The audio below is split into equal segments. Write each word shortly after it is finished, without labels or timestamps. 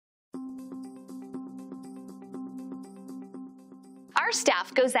Our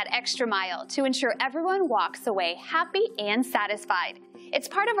staff goes that extra mile to ensure everyone walks away happy and satisfied. It's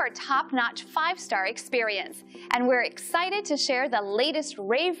part of our top-notch 5-star experience, and we're excited to share the latest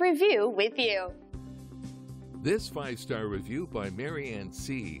rave review with you. This 5-star review by Marianne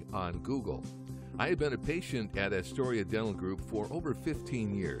C. on Google. I have been a patient at Astoria Dental Group for over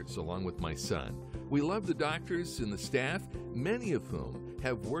 15 years, along with my son. We love the doctors and the staff, many of whom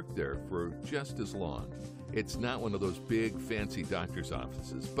have worked there for just as long. It's not one of those big, fancy doctor's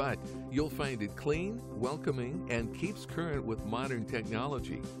offices, but you'll find it clean, welcoming, and keeps current with modern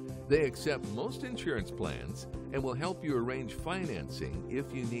technology. They accept most insurance plans and will help you arrange financing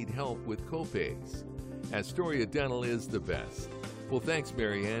if you need help with copays. Astoria Dental is the best. Well, thanks,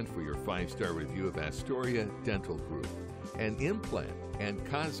 Marianne, for your 5-star review of Astoria Dental Group, an implant and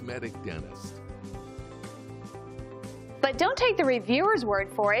cosmetic dentist. But don't take the reviewer's word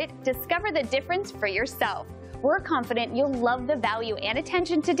for it. Discover the difference for yourself. We're confident you'll love the value and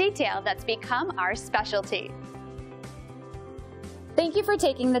attention to detail that's become our specialty. Thank you for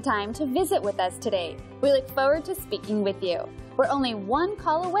taking the time to visit with us today. We look forward to speaking with you. We're only one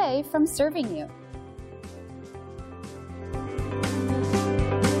call away from serving you.